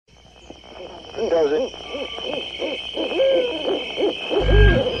does it.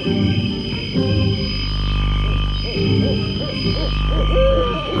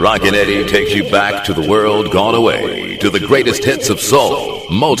 Rockin' Eddie takes you back to the world gone away, to the greatest hits of soul,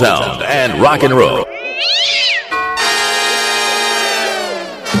 Motown, and rock and roll.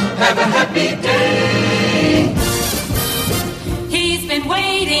 Have a happy day. He's been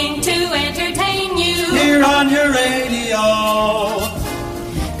waiting to entertain you. Here on your radio.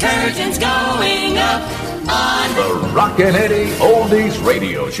 Curtains going up on The Rockin' Eddie Oldies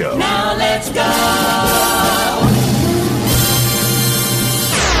Radio Show. Now let's go.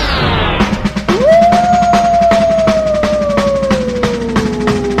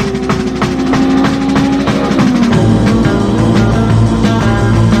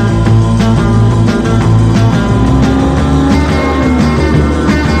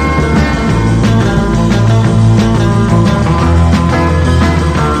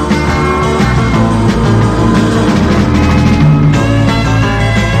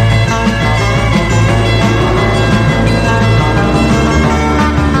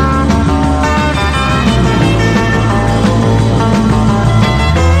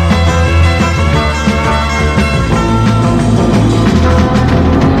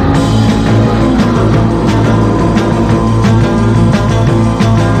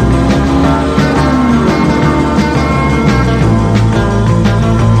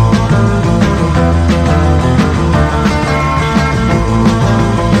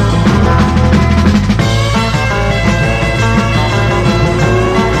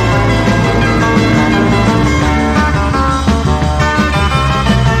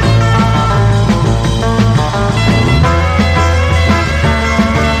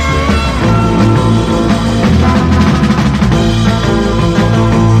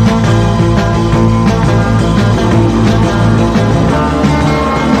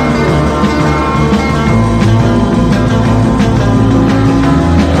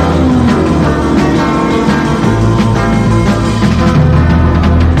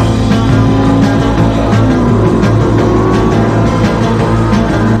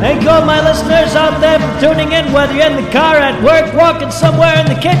 Tuning in, whether you're in the car, at work, walking somewhere, in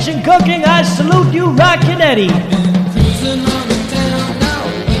the kitchen, cooking, I salute you, Rockin' Eddie. Cruising on the town now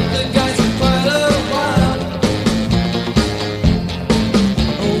with the guys for quite a while.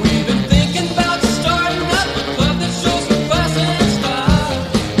 Oh, we've been thinking about starting up a club that shows the class and style.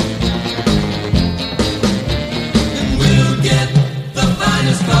 And we'll get the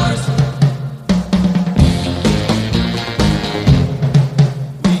finest cars.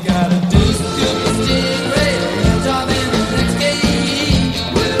 We got a disc good Stingray, a job in the next game.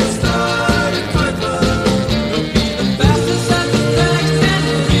 We'll start a car club. It'll be the fastest at the tracks and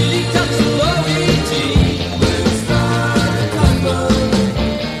really touch the low ET. We'll start a car club.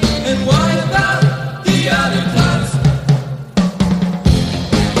 And what about the other clubs?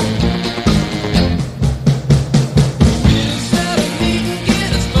 Instead of meeting,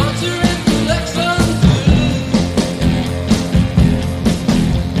 get a sponsor and collect some food.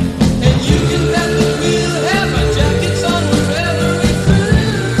 And you can bet that we'll have our jackets on wherever we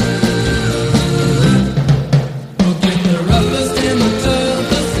cruise. We'll get the roughest and the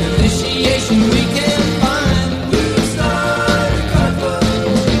toughest initiation we can find. We'll start a car club.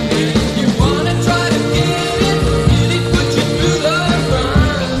 And if you wanna try to get in, we'll really put you through the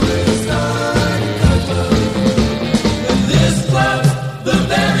grind. We'll start a car club. And this club's the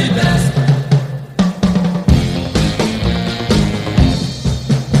very best.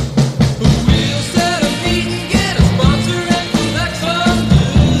 We'll set a meeting, get a sponsor, and collect some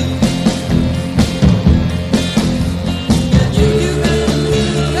food. And you can bet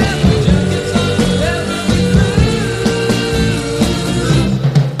we'll have our jackets on wherever we cruise.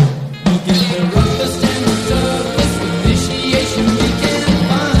 We'll get the roughest and the toughest initiation we can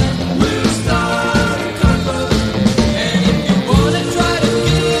find. We'll start a car club. And if you wanna try to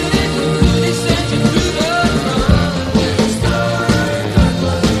get in, we'll really send you through the grind. We'll start a car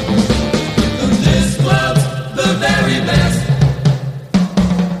club. This club's the very best.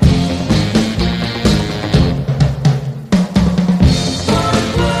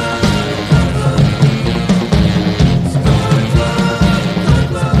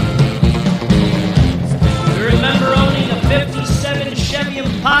 You remember owning a 57 Chevy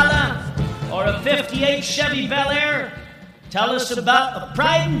Impala or a 58 Chevy Bel Air? Tell us about the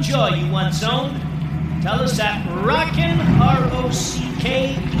pride and joy you once owned. Tell us at rockin,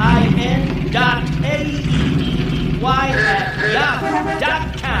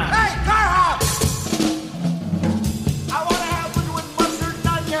 ROCKIN.AEDY@yahoo.com. Hey, Carhart! I want to have one with mustard and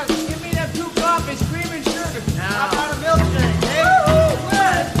onions. Give me them 2 coffees, cream and sugar. How about a milkshake, eh? Woo-hoo!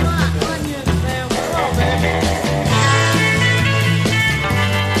 Good. Onions, man.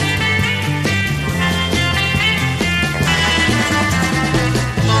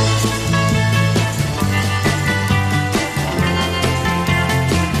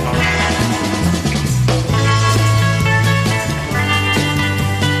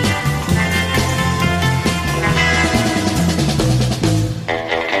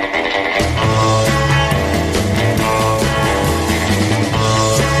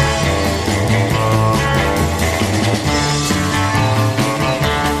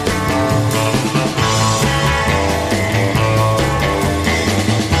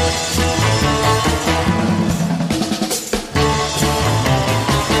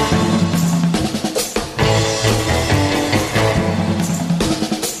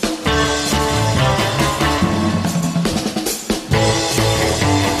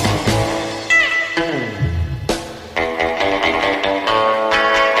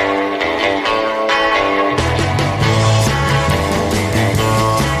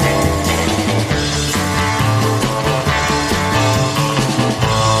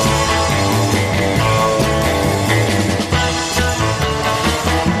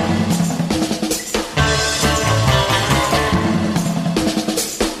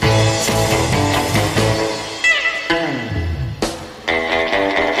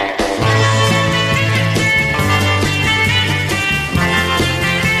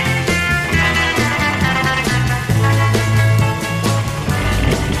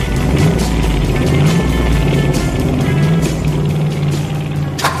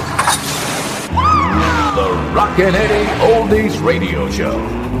 Rockin' Eddie Oldies Radio Show.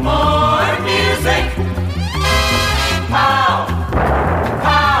 More music. Pow,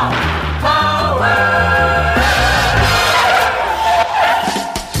 pow, power.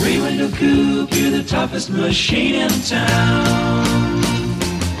 Three-window coupe, you're the toughest machine in town.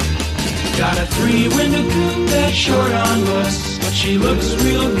 Got a three-window coupe that's short on looks, but she looks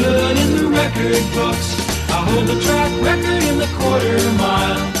real good in the record books. I hold the track record in the quarter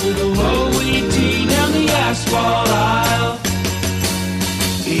mile with a low ET down the asphalt aisle.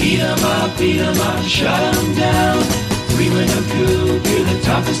 Eat 'em up, shut 'em down. Three-window coupe, you're the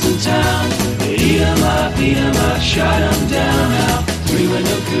toughest in town. Eat 'em up, shut 'em down now.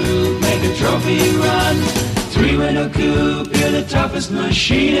 Three-window coupe, make a trophy run. Three-window coupe, you're the toughest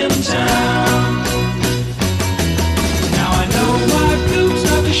machine in town. Now I know my coupe's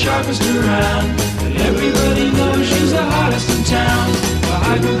not the sharpest around, but everybody knows she's the hottest in town. The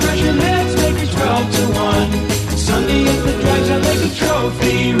high compression heads make her 12 to 1. Sunday at the drags I make a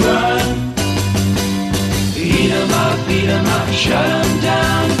trophy run. Eat 'em up, shut 'em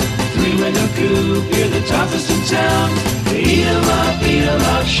down. Three-window coupe, you're the toughest in town. Eat 'em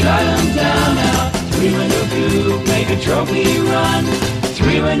up, shut 'em down now. Three-window coupe, make a trophy run.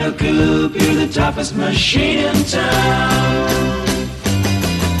 Three-window coupe, you're the toughest machine in town.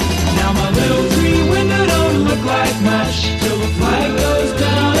 Now my little three-window don't look like much till the flag goes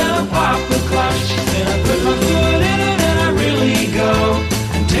down and I pop the clutch. Then I put my foot in it and I really go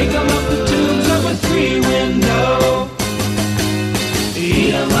and take 'em up the tubes of a three-window.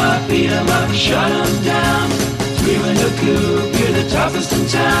 Eat 'em up, shut 'em down. Three-window coupe, you're the toughest in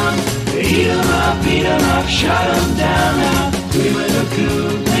town. Eat 'em up, shut 'em down now. Three-window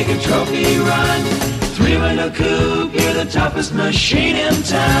coupe, make a trophy run. Three-window coupe, you're the toughest machine in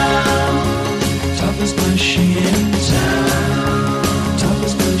town. Toughest machine in town.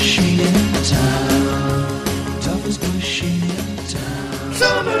 Toughest machine in town. Toughest machine in town.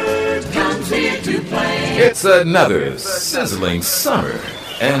 Summer comes here to play. It's another sizzling summer,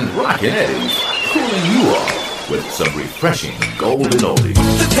 and Rockin' Eddie's cooling you off with some refreshing golden oldies.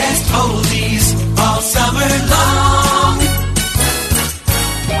 The best oldies all summer long.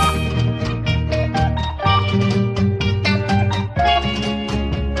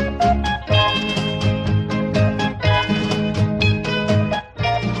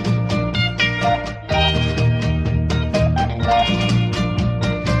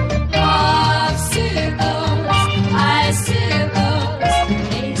 Popsicles, icicles,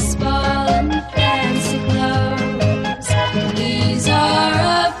 baseball and fancy clothes. These are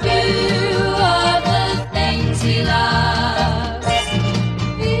a few of the things he loves.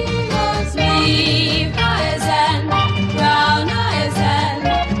 He loves Levi's and brown eyes and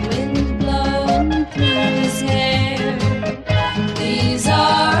wind blowing through his hair. These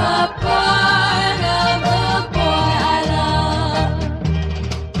are a part of the boy I love.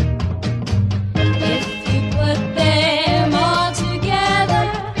 If you put them all together,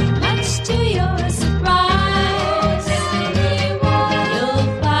 much to your surprise, you'll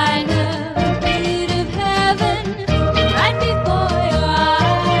find a bit of heaven right before your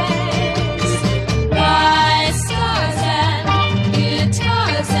eyes. Bright stars and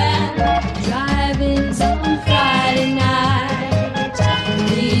guitars and drive-ins on Friday night.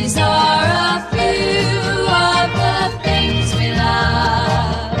 These are a few of the things we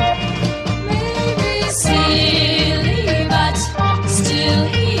love. Maybe silly, but still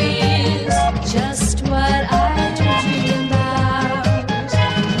he is just what I dream about.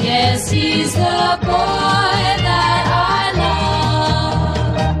 Yes, he's the boy that I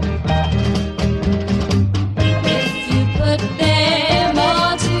love. If you put them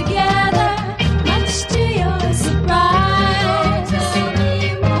all together, much to your surprise,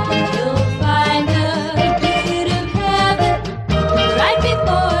 you'll find a bit of heaven right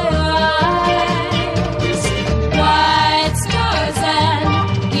before your eyes. Bright stars and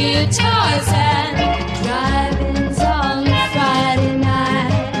guitars and drive-ins on Friday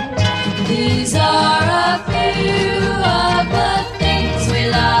night. These are a few of the things we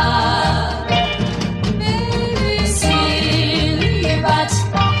love. Maybe silly, but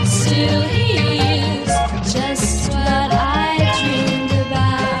still he is just what I dreamed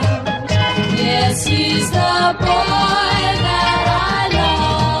about. Yes, he's the boy that I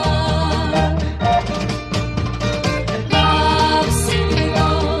love.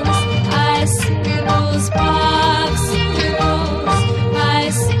 Popsicles, icicles, popsicles,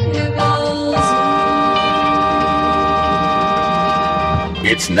 icicles.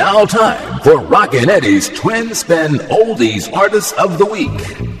 It's now time for Rockin' Eddie's Twin Spin Oldies Artists of the Week.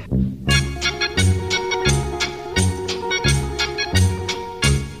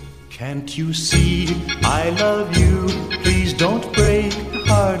 Can't Can't you see I love you? Please don't break my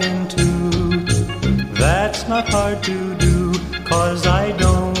heart in two. That's not hard to do, 'cause I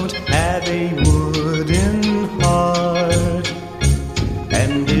don't have a wooden heart.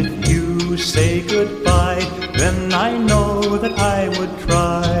 And if you say goodbye, then I know that I would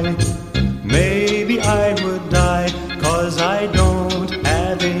cry. Maybe I would die, 'cause I don't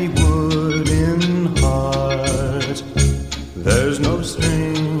have a wooden heart. There's no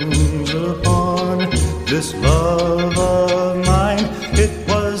strings upon this love of mine. It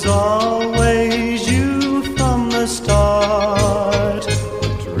was always you from the start.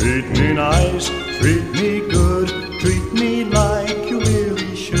 Treat me nice, treat me good, treat me like you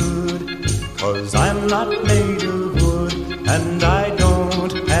really should. 'Cause I'm not made of wood, and I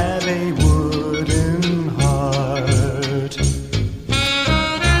don't have a wooden heart.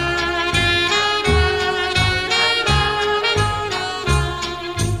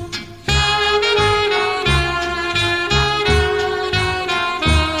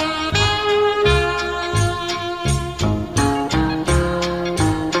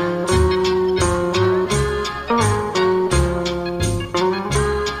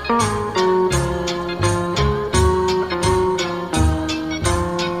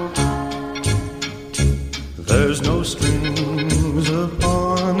 There's no strings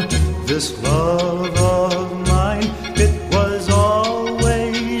upon this love of mine. It was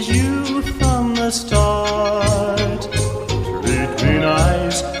always you from the start. Treat me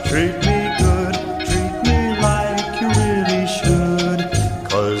nice, treat me good, treat me like you really should.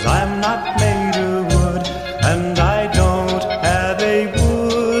 'Cause I'm not made of wood, and I don't have a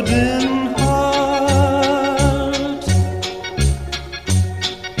wooden heart.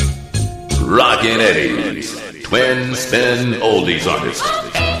 Rockin' Eddie's Twin Spin Oldies Artist.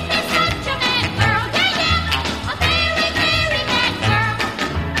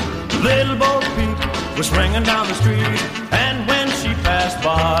 Little Bo Peep was swinging down the street, and when she passed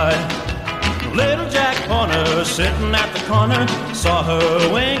by, little Jack Horner sitting at the corner saw her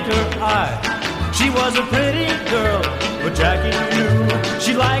wink her eye. She was a pretty girl, but Jackie knew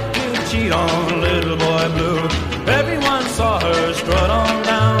she liked to cheat on Little Boy Blue. Everyone saw her strut on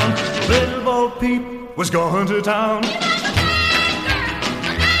down. Little Bo Peep was going to town.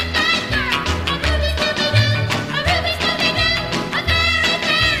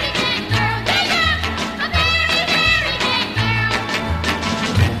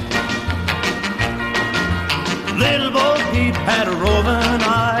 Little Bo Peep had a roving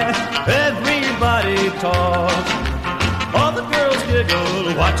eye. Everybody talked. All the girls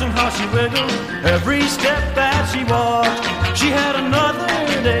giggled, watching how she wiggled every step that she walked. She had another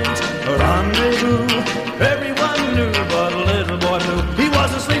date, a rendezvous. Everyone knew but Little Boy Blue. He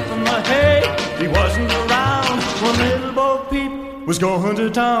wasn't asleep in the hay, he wasn't around when Little Bo Peep was going to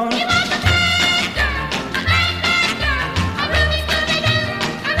town.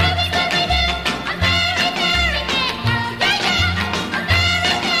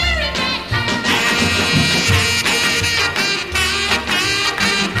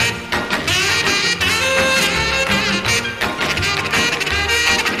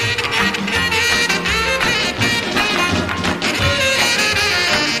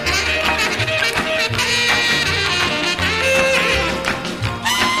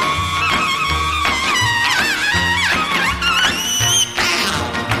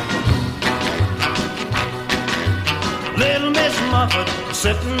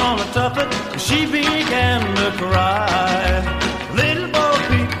 Sitting on a tuffet, she began to cry. Little Bo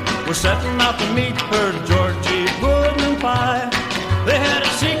Peep was setting out to meet her Georgie pudding pie. They had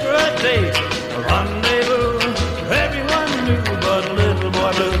a secret date, a rendezvous. Everyone knew but Little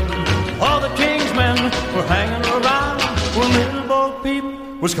Boy Blue. All the king's men were hanging around when Little Bo Peep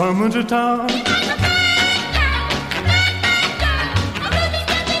was coming to town.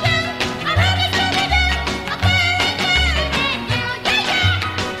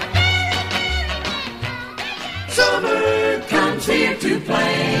 Summer comes here to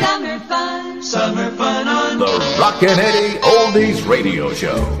play. Summer fun. Summer fun on The Rockin' Eddie Oldies Radio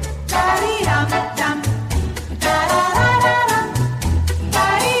Show.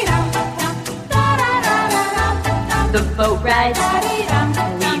 The boat ride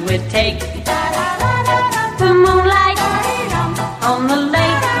we would take. The moonlight on the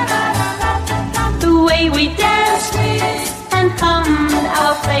lake. The way we danced and hummed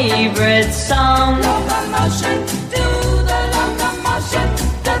our favorite song. locomotion, do the locomotion.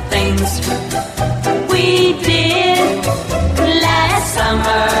 The things we did last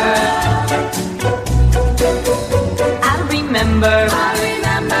summer. I remember.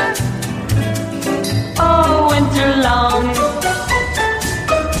 Oh, winter long.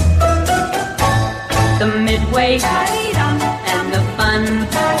 play and the fun.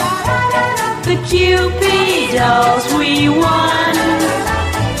 The Cupid dolls we won.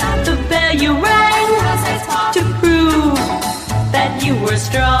 The bell you rang to prove that you were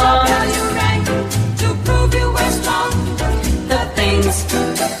strong. The things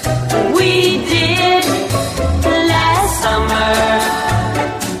we did last summer,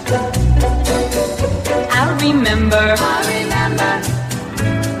 I'll remember.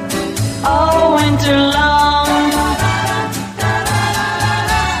 All winter long,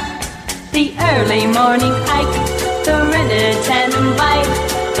 the early morning hike, the rented tandem bike,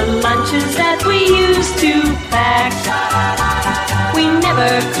 the lunches that we used to pack. We never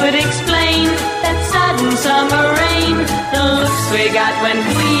could explain that sudden summer rain, the looks we got when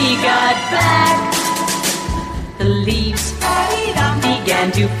we got back. The leaves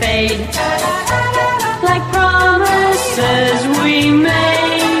began to fade like promises we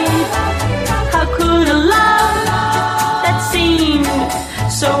made. How could a love that seemed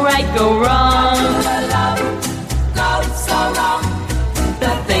so right go wrong?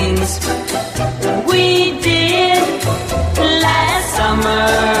 The things we did last summer,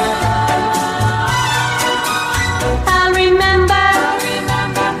 I'll remember.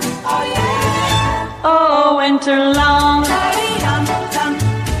 Oh, winter long.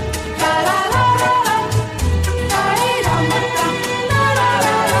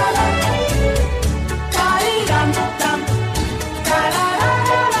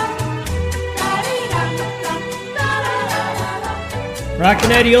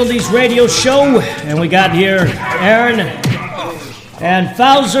 Rockin' Eddie Oldies radio show, and we got here Aaron and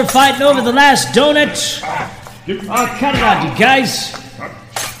Fowler fighting over the last donut. Oh, cut it out, you guys.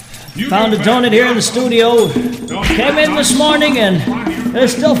 Found a donut here in the studio. Came in this morning and they're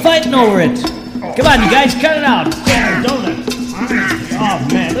still fighting over it. Come on, you guys, cut it out. Donut. Oh,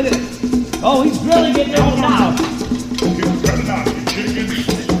 man, look at it. Oh, he's really getting it now.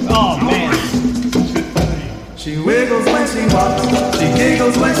 Oh, man. She wiggles when she walks, she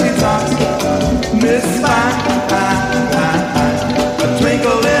giggles when she talks. Miss Fine, a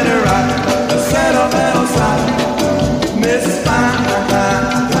twinkle in her eye, a sentimental sigh. Miss Fine,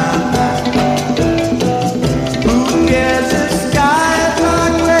 who cares if skies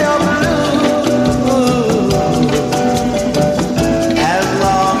are gray or blue? As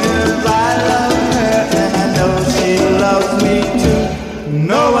long as I love her and I know she loves me too,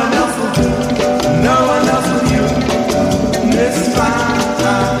 no one else will do, no one else will do. Miss Fine,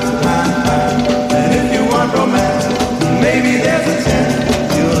 and if you want romance, maybe there's a chance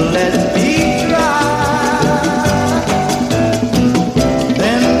you'll let me try.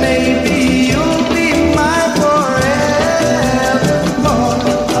 Then maybe you'll be mine forevermore.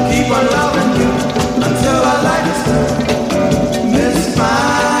 I'll keep on loving you until I like it so. Miss Fine.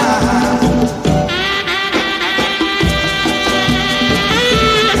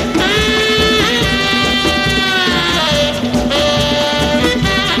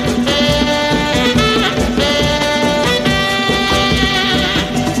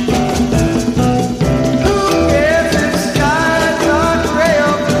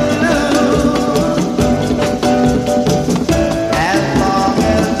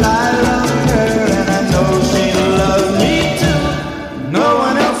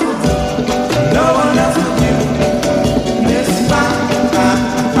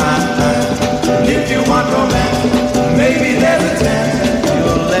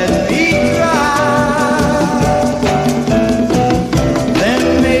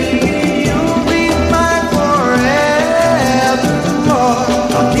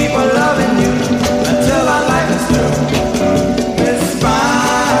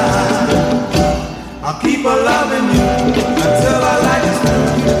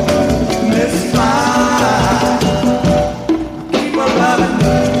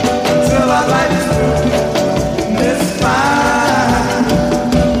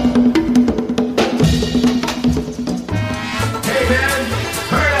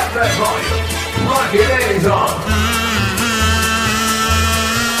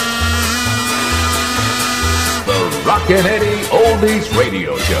 Rockin' Eddie Oldies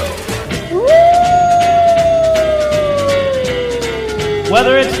Radio Show.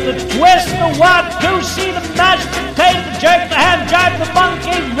 Whether it's the twist, the wap-doo-see, the mashed potato, the jerk, the ham jive, the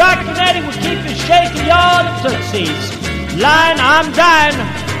monkey, Rockin' Eddie will keep you shaking your tootsies. Line, I'm dying.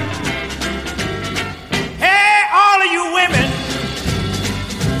 Hey, all of you women,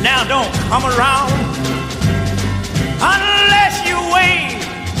 now don't come around unless you weigh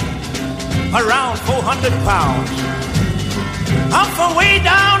around 400 pounds. I'm from way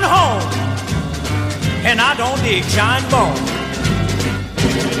down home, and I don't dig shine bone.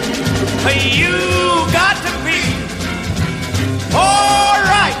 You got to be all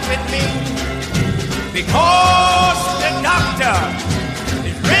right with me because the doctor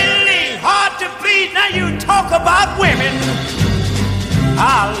is really hard to please. Now you talk about women,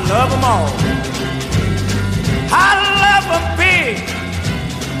 I love them all. I love them big,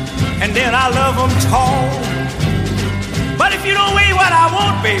 and then I love them tall. But if you don't weigh what I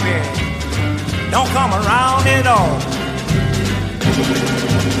want, baby, don't come around at all.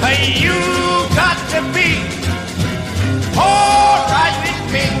 You got to be all right with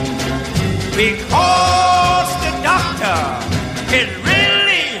me because the doctor is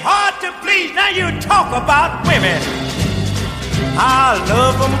really hard to please. Now you talk about women, I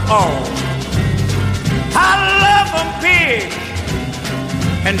love them all. I love them big,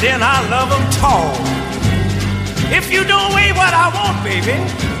 and then I love them tall. If you don't weigh what I want, baby,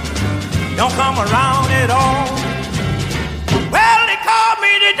 don't come around at all. Well, they call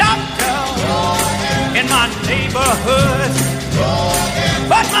me the doctor in my neighborhood,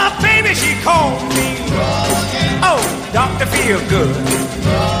 but my baby, she called me, oh, Dr. Feelgood.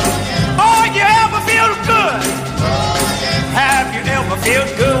 Oh, you ever feel good? Have you ever feel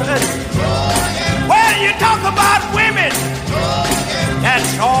good? Well, you talk about women,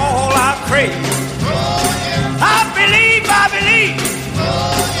 that's all I crave. I believe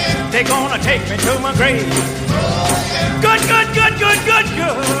they're gonna take me to my grave. Good, good, good, good, good,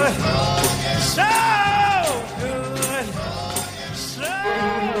 good. So good. So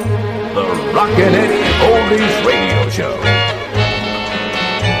The Rockin' Eddie Oldies Radio Show.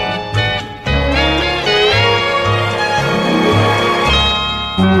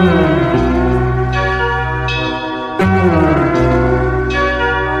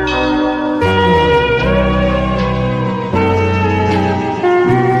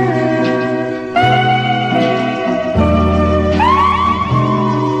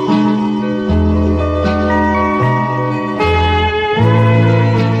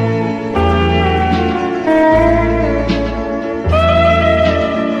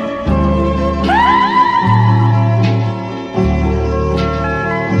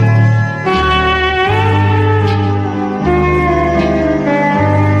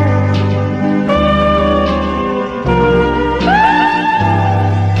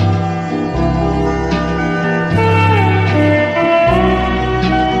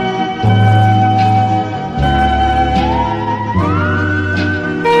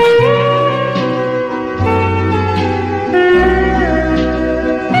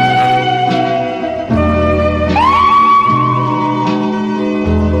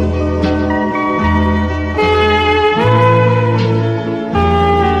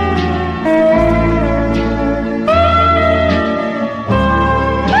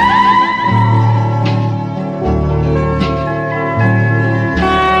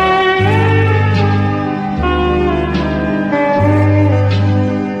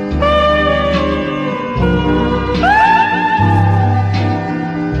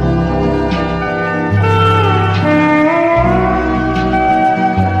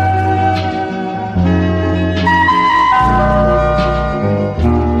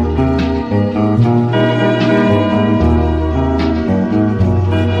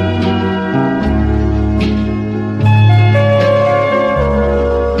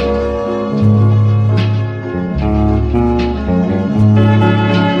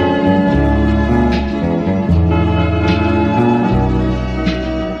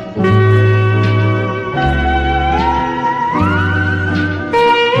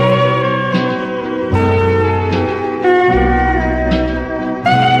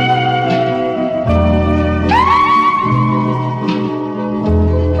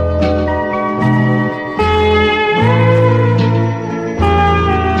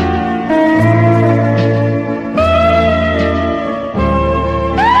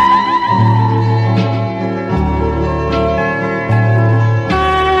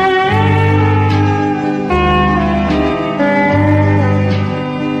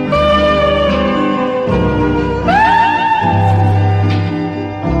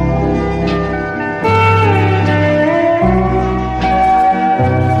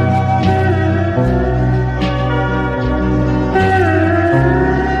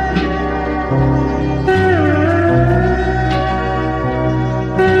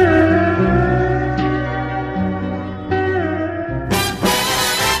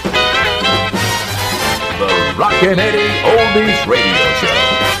 Rockin' Eddie Oldies Radio Show.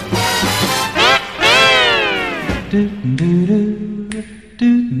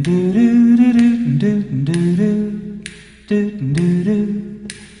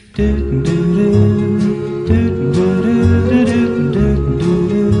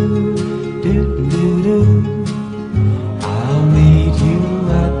 I'll meet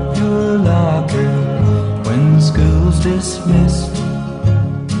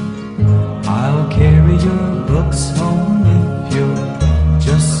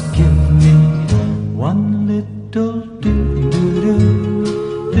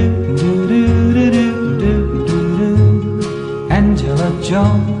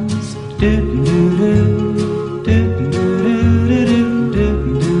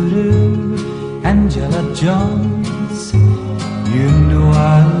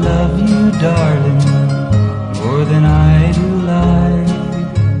love you, darling, more than I do life.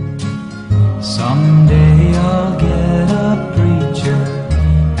 Someday I'll get a preacher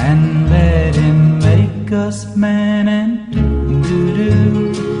and let him make us man and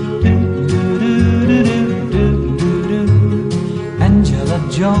do-do-do-do-do-do-do-do-do. Angela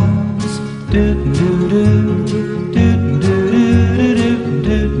Jones,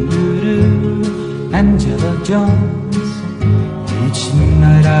 do-do-do-do-do-do-do-do-do. Angela Jones. Each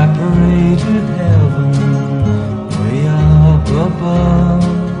night I pray to heaven, way up above,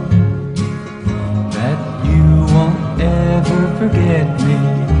 that you won't ever forget me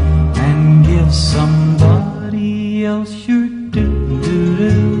and give somebody else your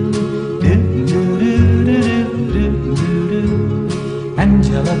do-do-do-do-do-do-do-do-do.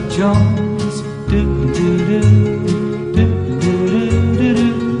 Angela Jones,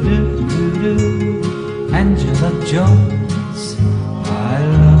 do-do-do-do-do-do-do-do. Angela Jones, I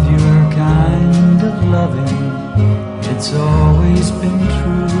love your kind of loving, it's always been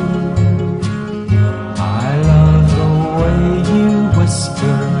true. I love the way you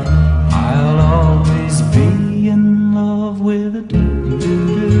whisper, I'll always be in love with a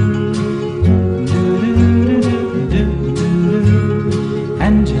do-do-do-do-do-do-do-do.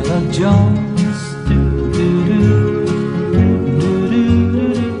 Angela Jones,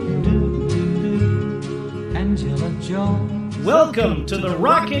 do-do-do-do-do-do-do. Angela Jones. Welcome to the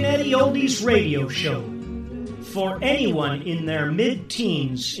Rockin' Eddie Oldies radio show. For anyone in their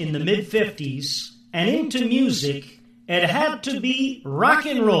mid-teens, in the mid-50s, and into music, it had to be rock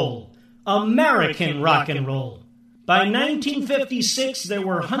and roll, American rock and roll. By 1956, there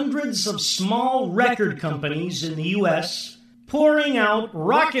were hundreds of small record companies in the U.S. pouring out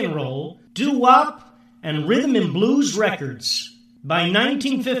rock and roll, doo-wop, and rhythm and blues records. By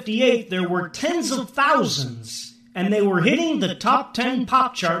 1958, there were tens of thousands, and they were hitting the top 10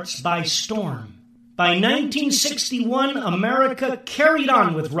 pop charts by storm. By 1961, America carried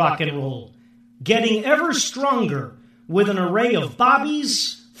on with rock and roll, getting ever stronger with an array of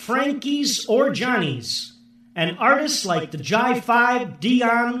Bobbies, Frankies, or Johnnies, and artists like the Jive Five,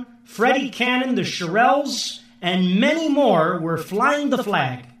 Dion, Freddie Cannon, the Shirelles, and many more were flying the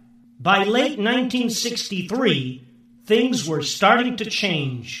flag. By late 1963, things were starting to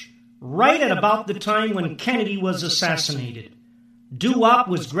change, right at about the time when Kennedy was assassinated. Doo-wop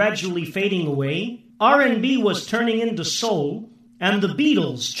was gradually fading away, R&B was turning into soul, and the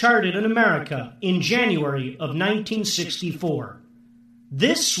Beatles charted in America in January of 1964.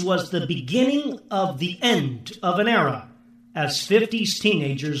 This was the beginning of the end of an era, as 50s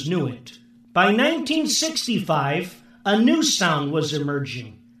teenagers knew it. By 1965, a new sound was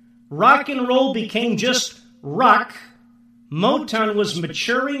emerging. Rock and roll became just rock, Motown was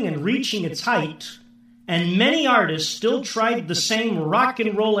maturing and reaching its height, and many artists still tried the same rock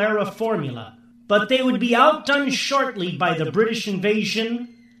and roll era formula, but they would be outdone shortly by the British invasion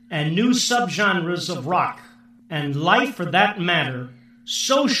and new subgenres of rock, and life for that matter,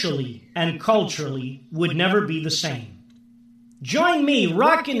 socially and culturally, would never be the same. Join me,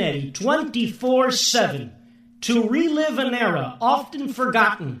 Rockin' Eddie, 24/7, to relive an era often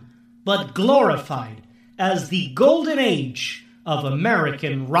forgotten but glorified as the golden age of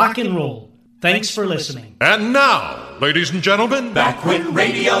American rock and roll. Thanks for listening. And now, ladies and gentlemen, Back when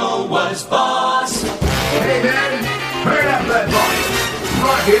radio was boss. Hey, man, turn up that volume.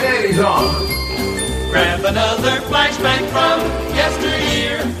 Rockin' Eddie's on. Grab another flashback from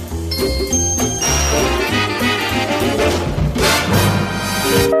yesteryear.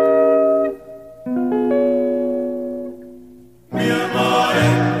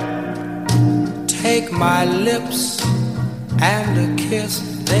 Take my lips and kiss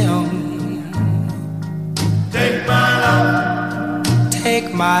them. Take my love.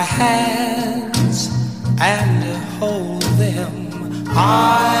 Take my hands and hold them.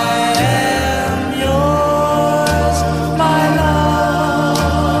 I am yours, my love,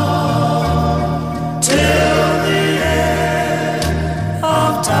 till the end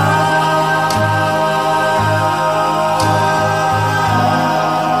of time.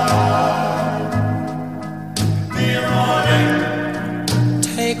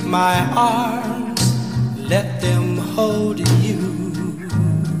 Take my arms, let them hold you.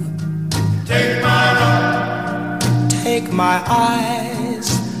 Take my love. Take my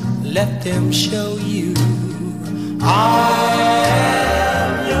eyes, let them show you. I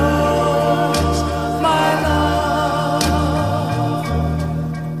am yours, my love,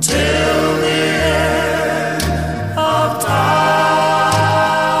 till the end of time.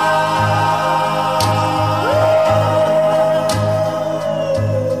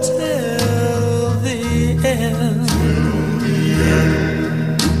 Till the end.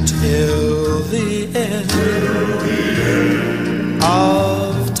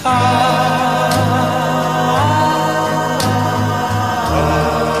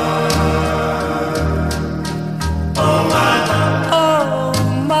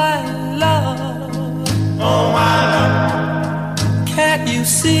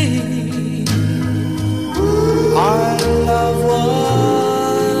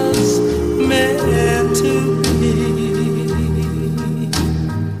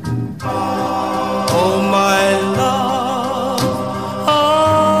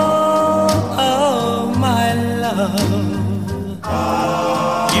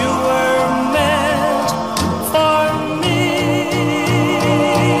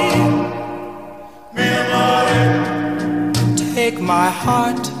 take my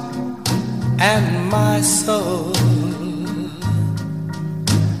heart and my soul.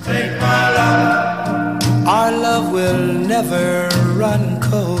 Take my love. Our love will never run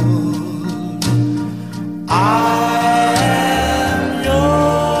cold. I am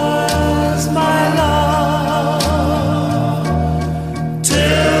yours, my love,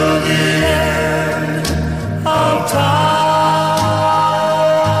 till the end of time.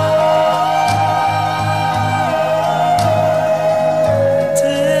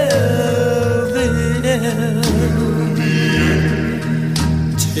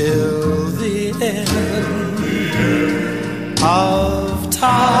 Of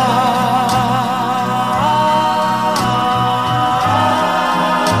time.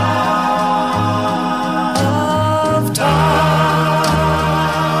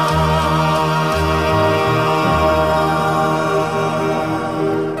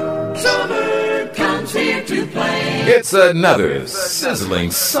 Summer comes here to play. It's another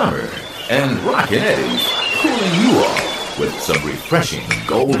sizzling summer, and Rockin' Eddie's cooling you off with some refreshing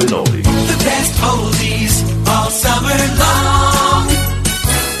golden oldies. The best oldies all summer long.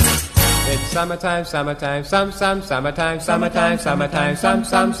 It's summertime, summertime, summertime, summertime, summertime, summertime,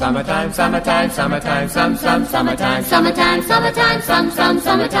 summertime, summertime, summertime, summertime, summertime,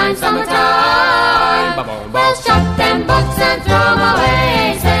 summertime, summertime. Well, shut them books and throw 'em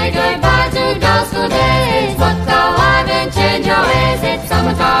away. Say goodbye to those school days. Put the wife and change your ways. It's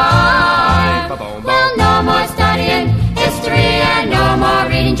summertime. Well, no more studying history and no more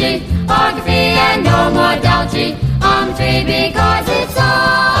reading geography and no more Dalgy tree because it's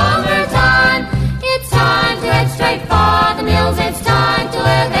summertime. It's time to head straight for the mills. It's time to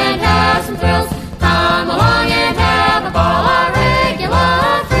live and have some thrills. Come along and have a ball, a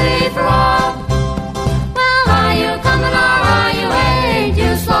regular free-for-all. Well, are you coming or are you waiting? You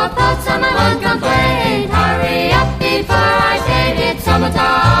slow boats and I won't complain. Hurry up before I fade. It's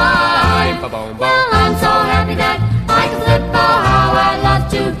summertime. Well, I'm so happy that I can flip. Oh, how I'd love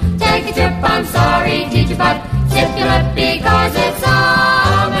to take a trip. I'm sorry, teacher, but zip your lip because it's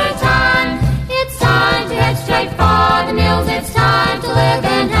summertime. It's time to head straight for the mills. It's time to live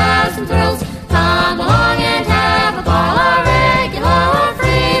and have some thrills. Come along and have a ball, a regular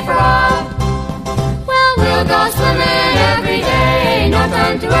free-for-all. Well, we'll go swimming every day. No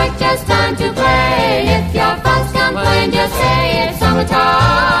time to work, just time to play. If your folks complain, just say it's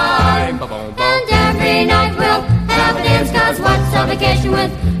summertime. And every night we'll have a dance, cause what's a vacation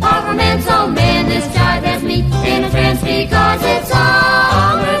with our romance? Oh man, this jive has me in a trance because it's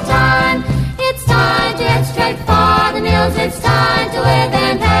summertime. It's time to head straight for the mills. It's time to live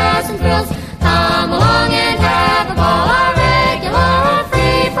and have some thrills. Come along and have a ball, a regular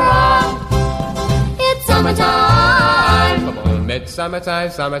free-for-all. It's summertime. It's summertime,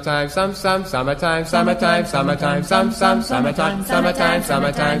 summertime, summertime, summertime, summertime, summertime, summertime, summertime,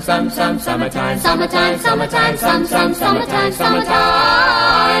 summertime, summertime,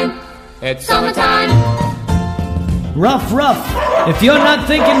 summertime. It's summertime. Rough. If you're not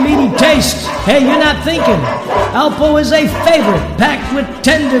thinking meaty taste, hey, you're not thinking. Alpo is a favorite, packed with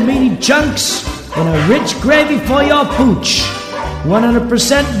tender meaty chunks and a rich gravy for your pooch.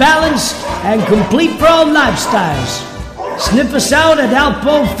 100% balanced and complete for all lifestyles. Sniff us out at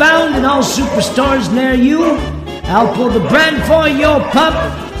Alpo, found in all superstores near you. Alpo, the brand for your pup,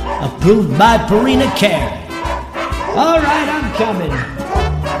 approved by Purina Care. All right, I'm coming.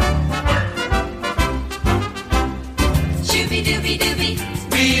 Shooby-dooby-dooby,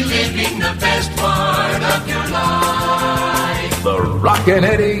 reliving the best part of your life. The Rockin'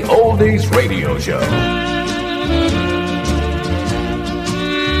 Eddie Oldies Radio Show.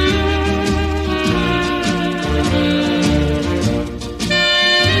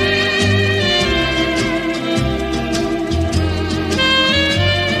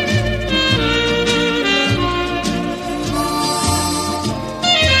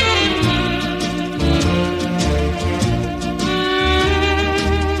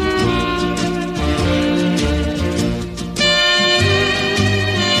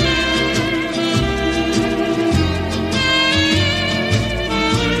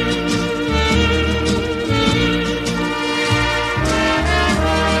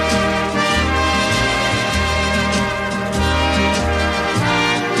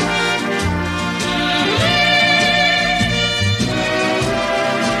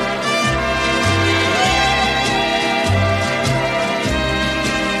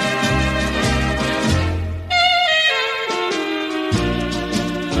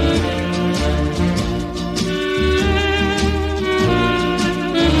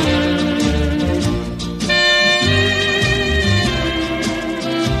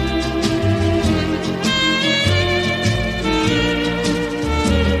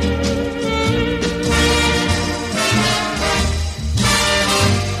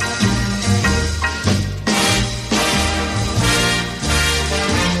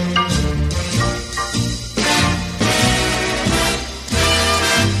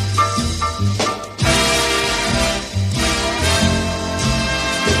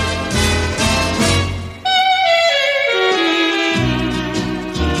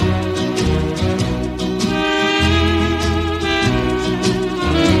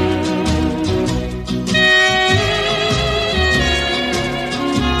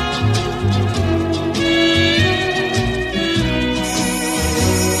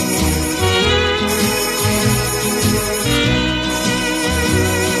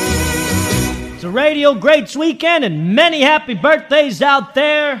 Radio Greats weekend and many happy birthdays out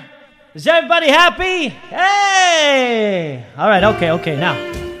there. Is everybody happy? Hey! All right, okay. Now,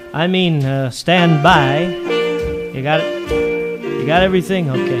 I mean, stand by. You got it? You got everything?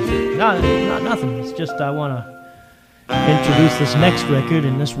 Okay. No, not nothing. It's just I want to introduce this next record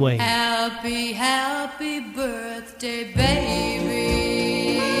in this way. Happy, happy birthday,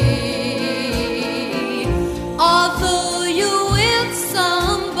 baby. Although you with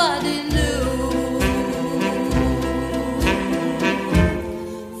somebody new,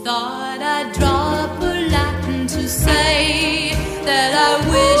 thought I'd drop a line to say that I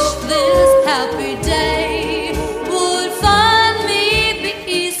wish this happy day would find me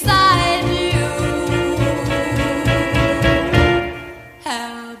beside you.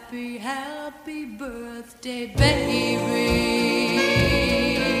 Happy, happy birthday, baby.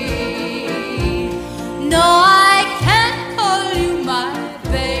 No, I can't call you my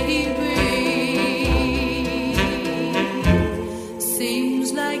baby. Seems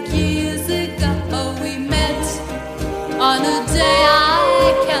like years ago we met on a day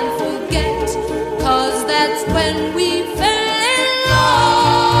I can't forget, 'cause that's when we fell in love.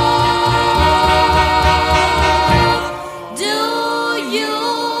 Do you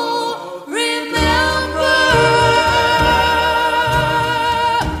remember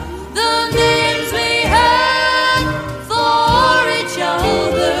the names we had for each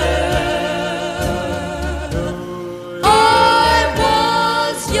other? I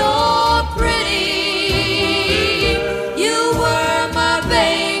was your pretty, you were my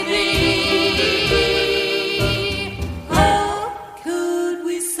baby. How could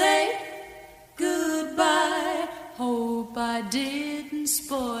we say goodbye? Hope I didn't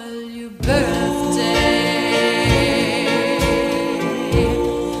spoil your birthday.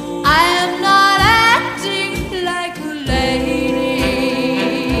 I am not acting like a lady,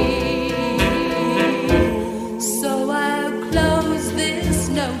 so I'll close this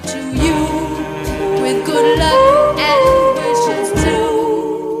note to you with good luck and wishes too.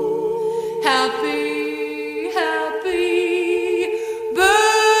 Happy, happy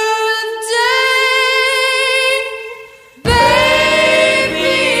birthday,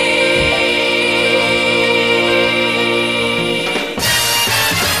 baby.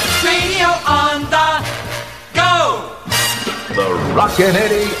 Radio on the go. The Rockin'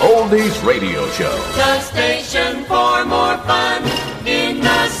 Eddie Oldies Radio Show. The station for more fun in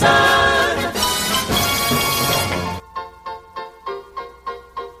the sun.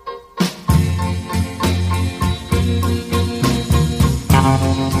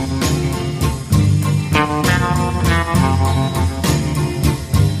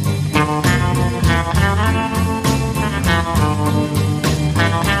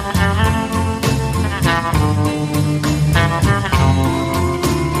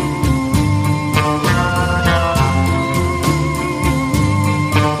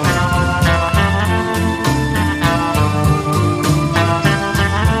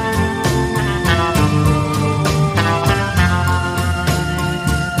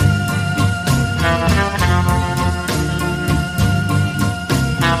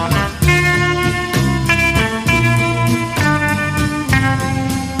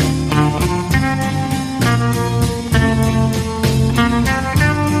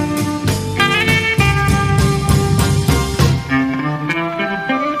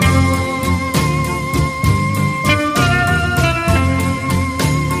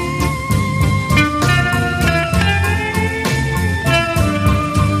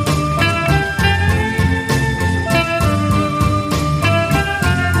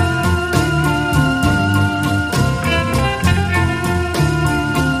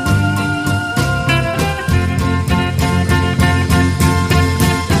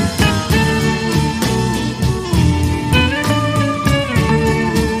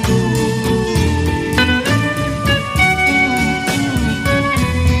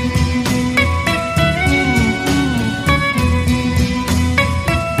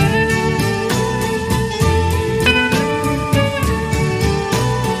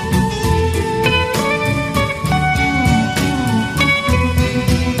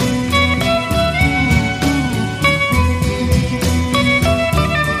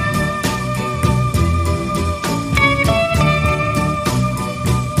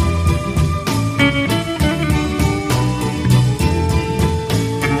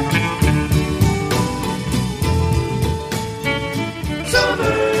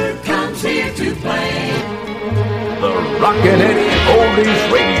 Rockin' Eddie Oldies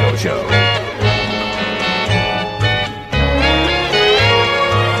Radio Show.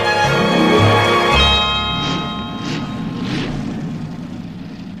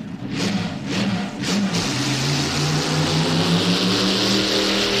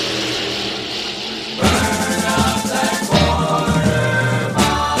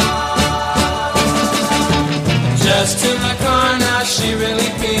 As to my car now, she really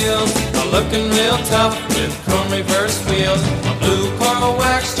feels looking real tough with chrome reverse wheels. My blue coral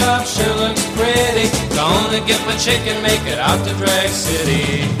wax job sure looks pretty. Gonna get my chick and make it out to Drag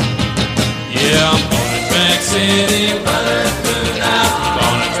City. Yeah, I'm going to Drag City, run her through now.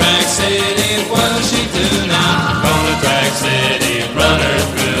 Going to Drag City, what'll she do now? Going to Drag City, run her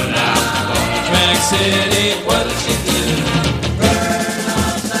through now. Going to Drag City, what'll she do?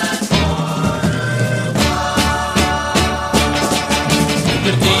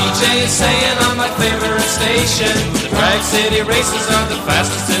 Saying I'm my favorite station. The Drag City races are the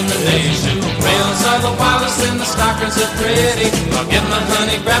fastest in the nation. Rails are the wildest and the stalkers are pretty. I'll get my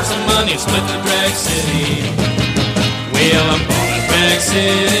honey, grab some money, split the Drag City. Well, I'm going to Drag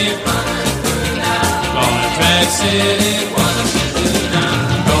City, running through now. Going to Drag City, what does she do now?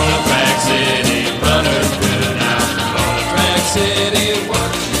 Going to Drag City, running through now. Going to Drag City, what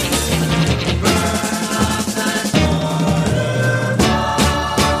does she do?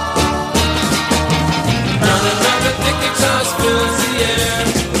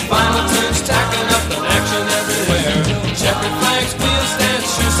 Shepherd flags, wheel stands,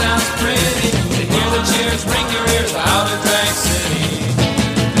 shoe sounds pretty. To hear the cheers, ring your ears out of Drag City.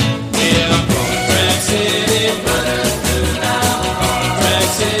 Yeah, I'm going to Drag City, running through now. Going to Drag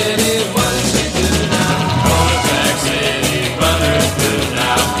City, what does she do now? Going to Drag City, running through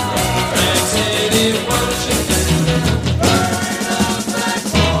now. Going to Drag City, what does she do now? Burn up that border. Burn up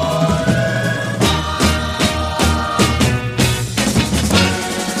that border.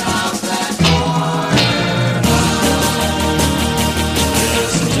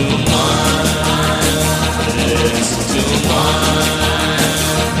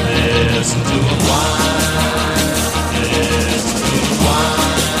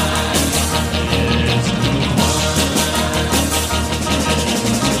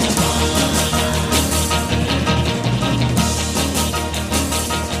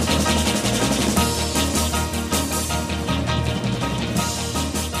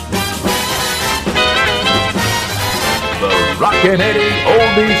 Rockin' Eddie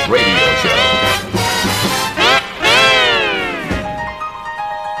Oldies Radio Show.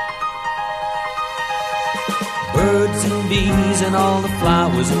 Birds and bees and all the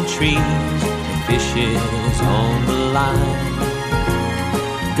flowers and trees, and fishes on the line.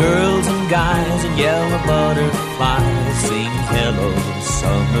 Girls and guys and yellow butterflies sing hello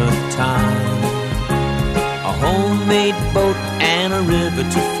summertime. A homemade boat and a river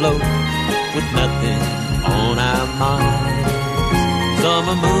to float with nothing on our minds.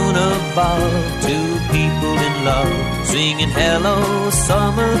 Summer moon above, two people in love, singing hello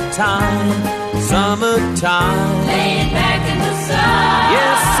summertime, summertime. Laying back in the sun.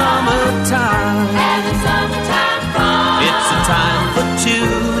 Yes, summertime. Having summertime fun. It's a time for two,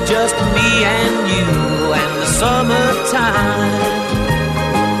 just me and you and the summertime.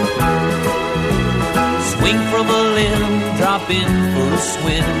 Swing from a limb, drop in for a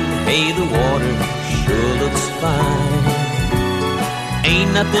swim. Hey, the water sure looks fine.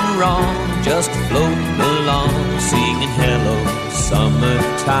 Ain't nothing wrong, just floating along, singing hello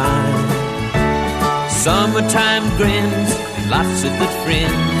summertime. Summertime grins, and lots of good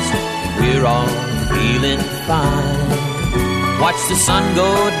friends, we're all feeling fine. Watch the sun go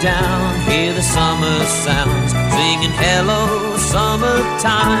down, hear the summer sounds, singing hello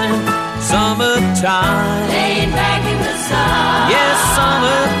summertime, summertime. Laying back in the sun. Yes,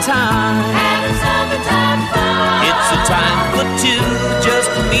 summertime. Having summertime fun. It's a time for two,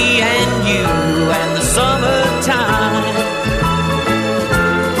 just me and you and the summertime.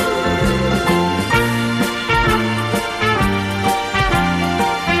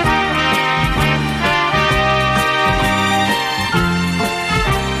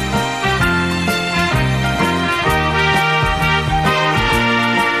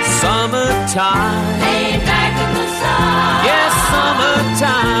 Summertime. Laying back in the sun. Yes,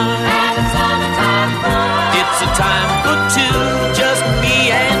 summertime. Having summertime fun. It's a time for two, just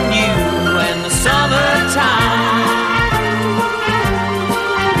me and you and the summertime.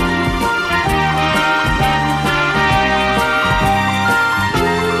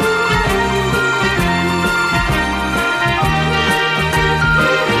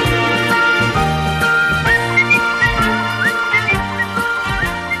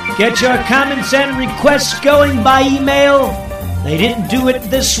 Get your comments and requests going by email. They didn't do it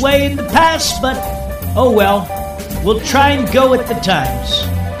this way in the past, but oh well. We'll try and go with the times.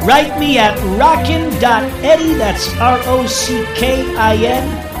 Write me at rockin.eddy, that's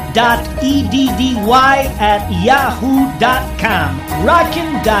rockin.eddy@yahoo.com.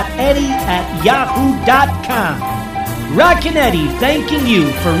 Rockin.eddy@yahoo.com. Rockin' Eddie thanking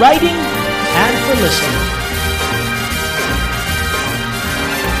you for writing and for listening.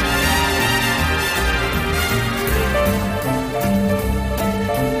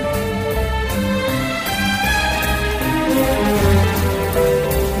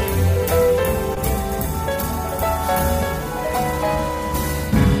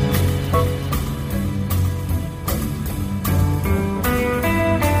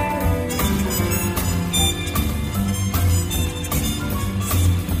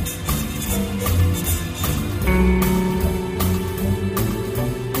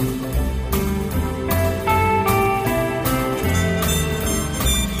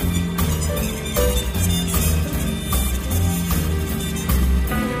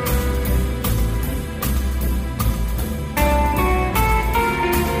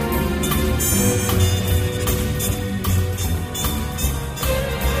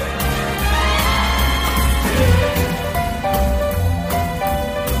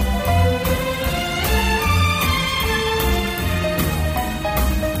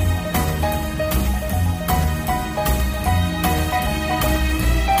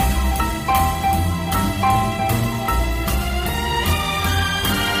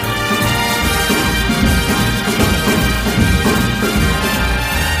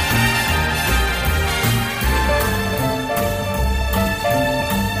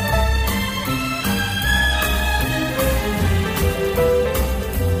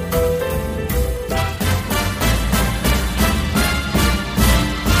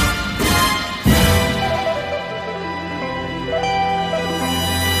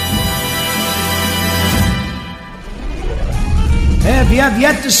 you have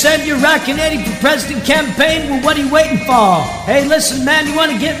yet to send your Rockin' Eddie for President campaign, well, what are you waiting for? Hey, listen, man, you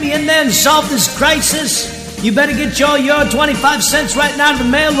want to get me in there and solve this crisis? You better get your 25 cents right now in the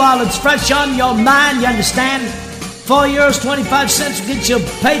mail while it's fresh on your mind, you understand? €4.25 will get you a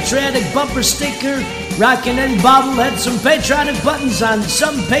patriotic bumper sticker, Rockin' Eddie bobblehead, some patriotic buttons on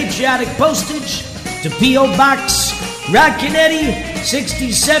some patriotic postage to P.O. Box Rockin' Eddie,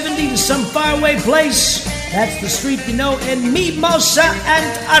 6070 to some faraway place. That's the street you know in Mimosa,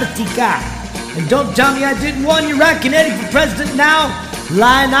 Antarctica. And don't tell me I didn't warn you, Rockin' Eddie for president now.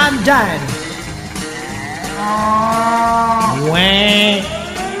 Line, I'm dying. Wah.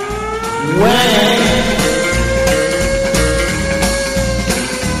 Wah.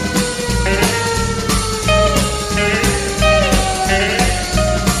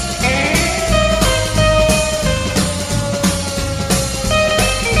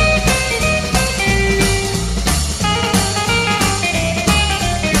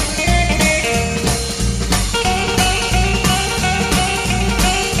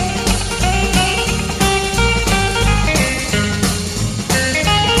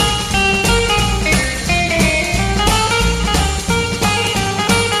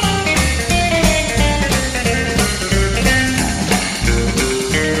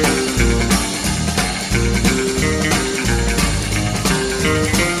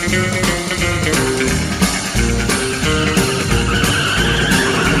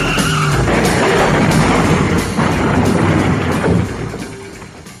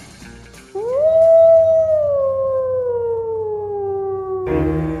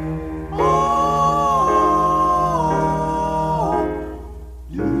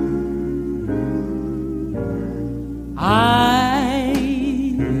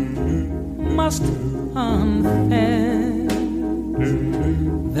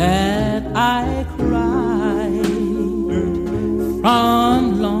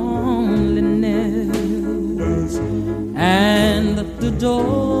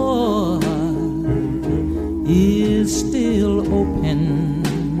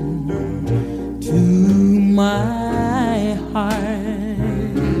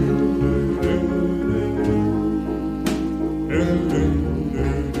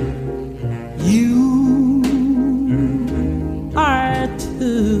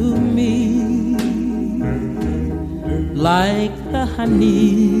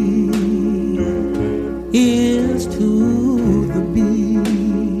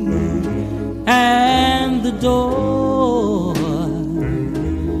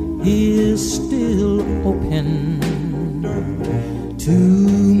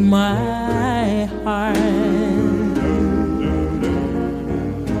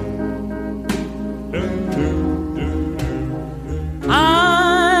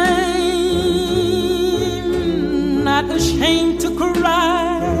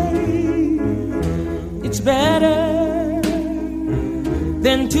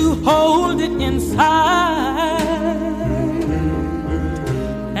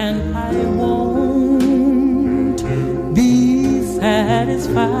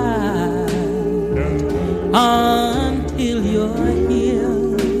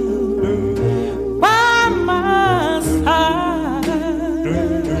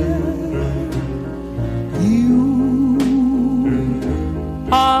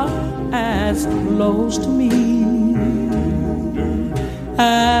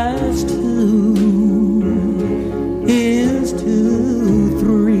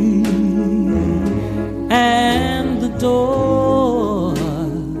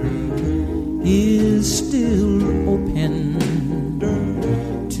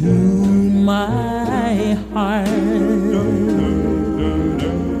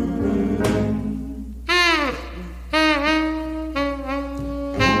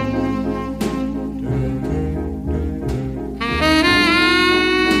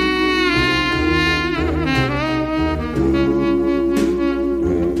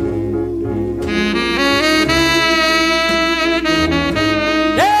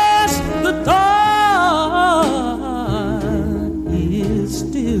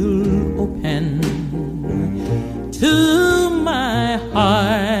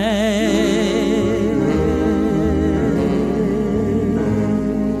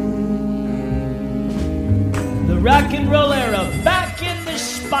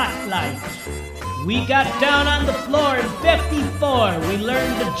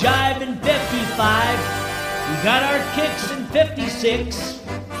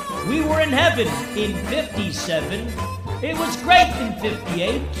 In 57, it was great in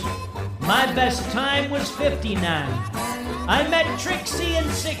 58. My best time was 59. I met Trixie in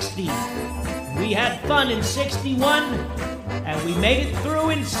 60. We had fun in 61, and we made it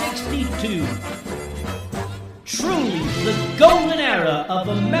through in 62. Truly the golden era of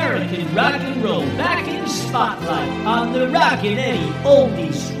American rock and roll, back in the spotlight on the Rockin' Eddie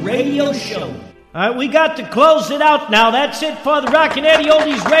Oldies Radio Show. All right, we got to close it out now. That's it for the Rockin' Eddie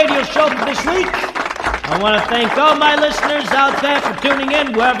Oldies Radio Show for this week. I want to thank all my listeners out there for tuning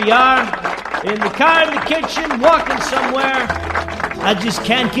in, wherever you are, in the car, in the kitchen, walking somewhere. I just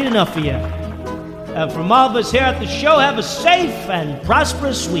can't get enough of you. From all of us here at the show, have a safe and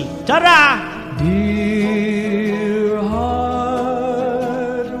prosperous week. Ta-da! Dear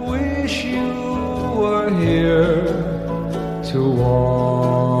heart, wish you were here to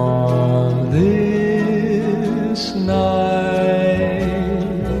warm this night.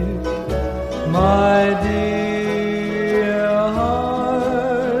 My dear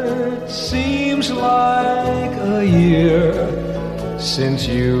heart, seems like a year since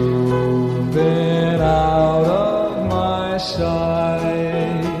you've been out of my sight.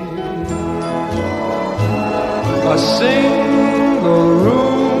 A single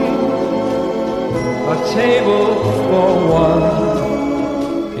room, a table for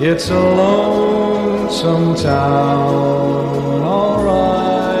one. It's a lonesome town,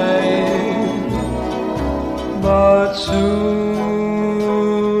 alright. But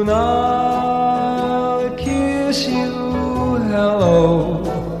soon I'll kiss you hello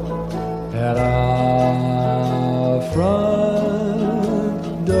at our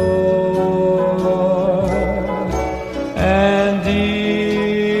front door. And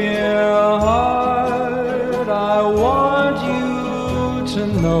dear heart, I want you to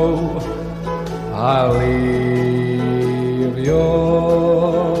know I'll leave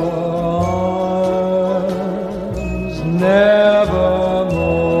your arms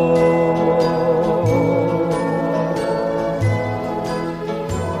nevermore.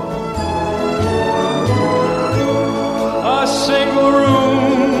 A single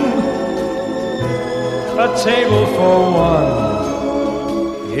room, a table for one.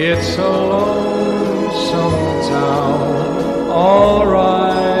 It's a lonesome town,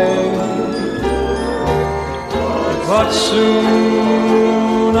 alright. But soon